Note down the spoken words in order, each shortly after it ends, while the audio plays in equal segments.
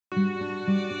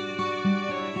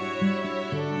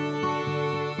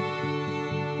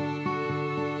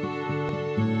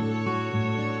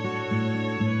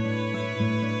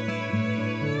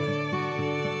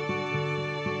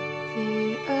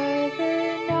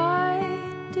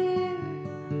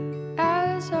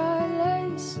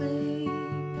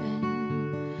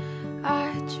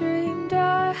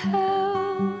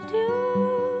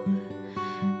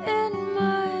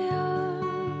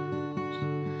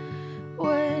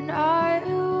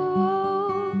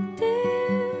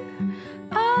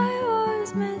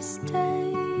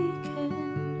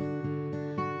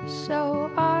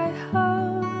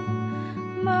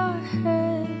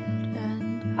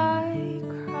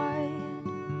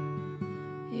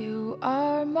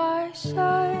are my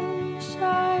sunshine,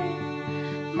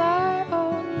 my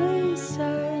only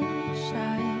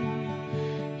sunshine.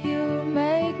 You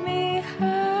make me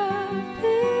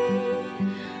happy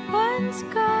when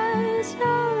skies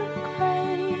are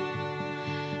gray.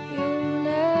 You'll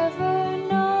never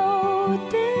know,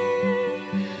 dear,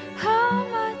 how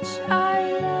much I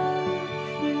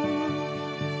love you.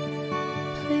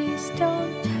 Please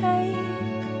don't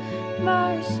take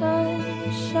my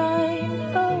sunshine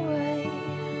away.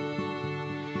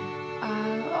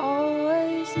 I'll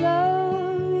always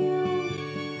love you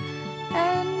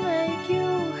and make you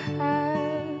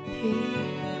happy,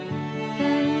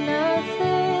 and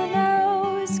nothing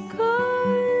else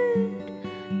could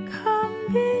come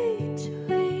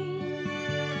between.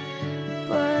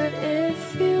 But if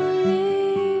you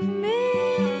leave me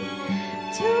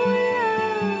to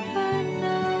love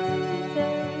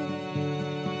another,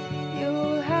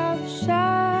 you'll have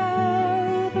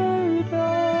shattered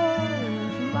all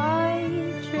of my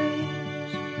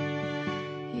dreams.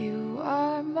 You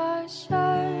are my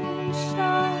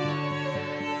sunshine,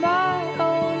 my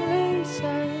only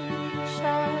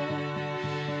sunshine.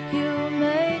 You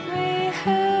make me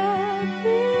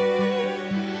happy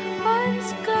when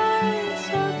skies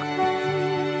are gray.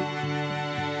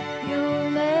 You'll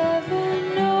never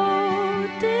know,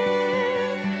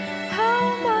 dear, how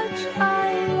much I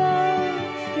love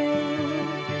you.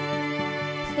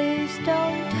 Please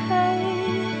don't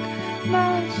take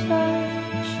my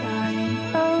sunshine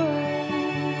away.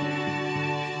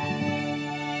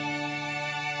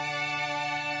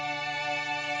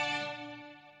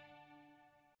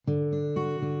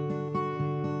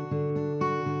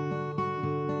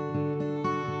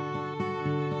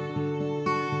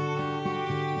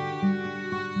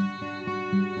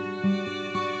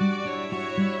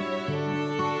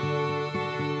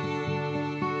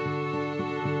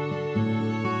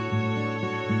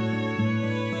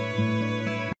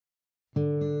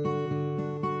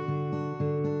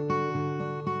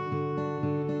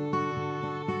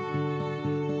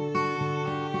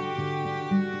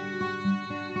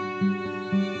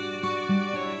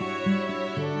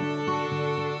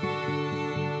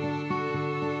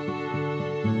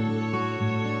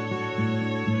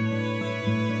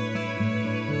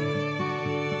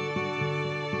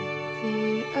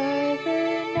 The other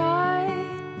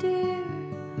night, dear,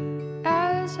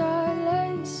 as I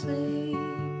lay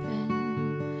sleeping,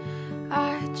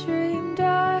 I dreamed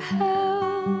I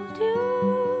held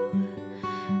you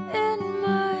in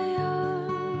my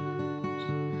arms.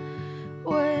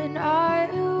 When I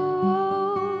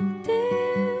awoke,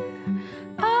 dear,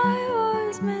 I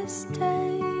was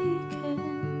mistaken,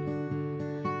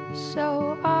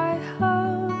 so I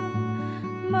hung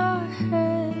my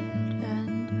head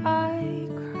and I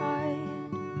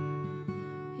cried.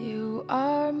 You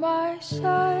are my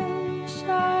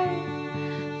sunshine,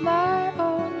 my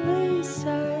only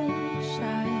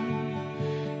sunshine.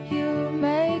 You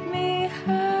make me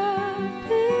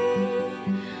happy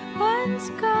when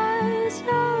skies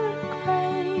are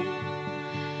gray.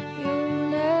 You'll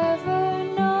never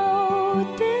know,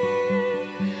 dear,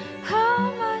 how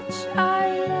much I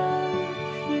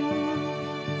love you.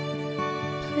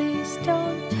 Please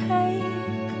don't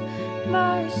take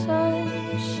my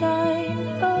sunshine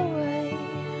away.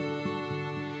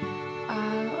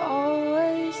 I'll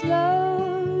always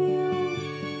love you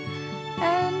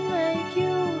and make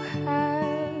you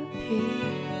happy,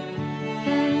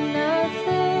 and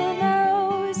nothing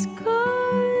else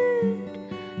could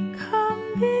come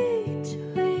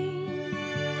between.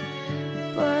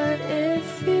 But if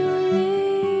you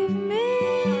leave me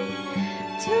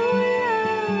to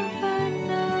love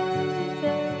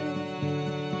another,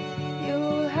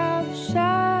 you'll have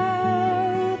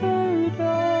shattered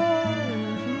all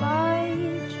of my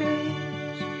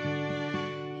dreams.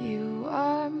 You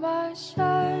are my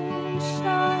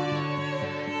sunshine,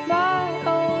 my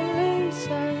only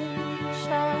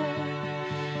sunshine.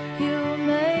 You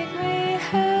make me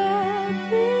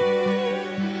happy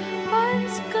when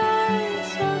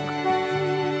skies are gray.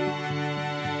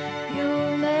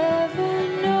 You'll never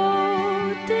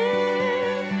know,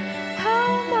 dear, how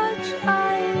much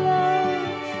I love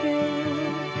you.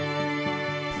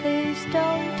 Please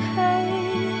don't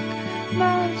take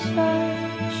my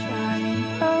sunshine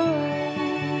away.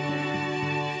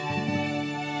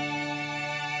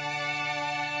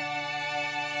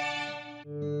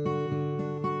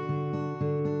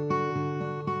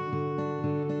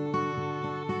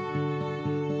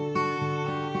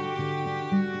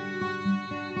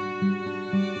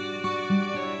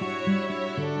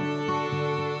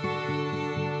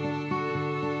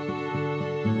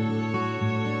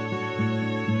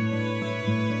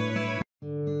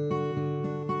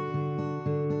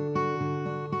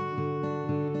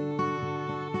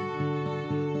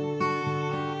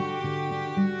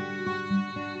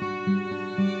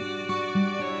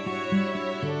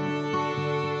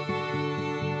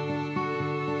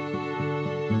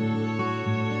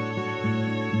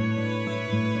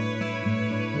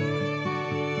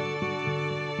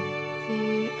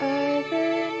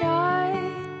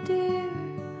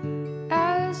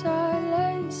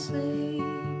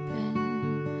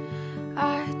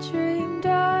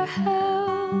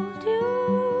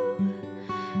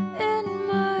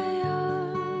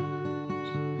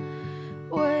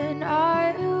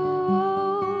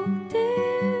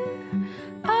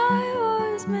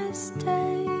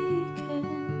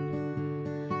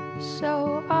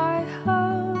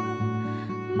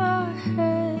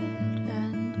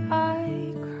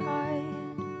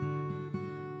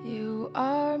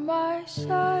 my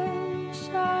side.